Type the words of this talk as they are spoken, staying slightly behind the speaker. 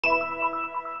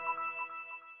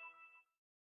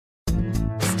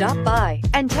Stop by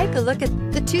and take a look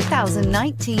at the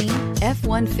 2019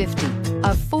 F-150.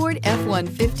 A Ford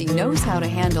F-150 knows how to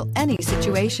handle any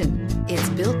situation. It's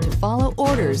built to follow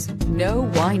orders, no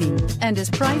whining, and is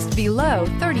priced below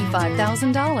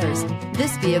 $35,000.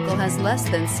 This vehicle has less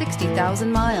than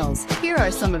 60,000 miles. Here are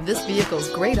some of this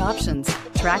vehicle's great options: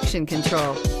 traction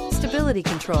control, stability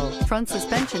control, front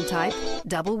suspension type,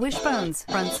 double wishbones,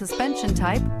 front suspension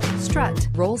type, strut,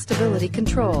 roll stability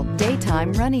control,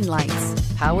 daytime running lights,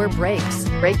 power brakes,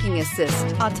 braking assist,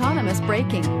 autonomous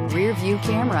braking, rear view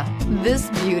camera. This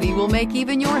beauty will make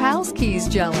even your house keys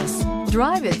jealous.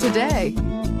 Drive it today.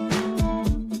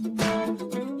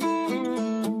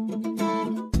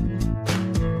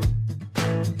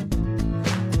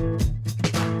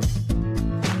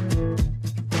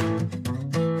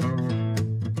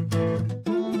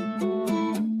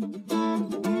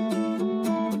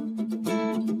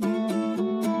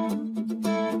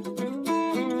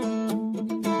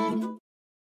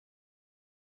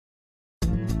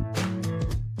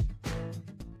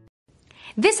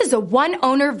 This is a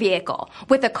one-owner vehicle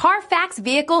with a Carfax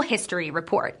Vehicle History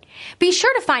Report. Be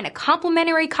sure to find a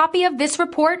complimentary copy of this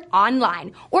report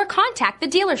online or contact the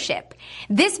dealership.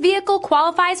 This vehicle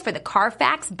qualifies for the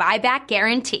Carfax Buyback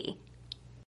Guarantee.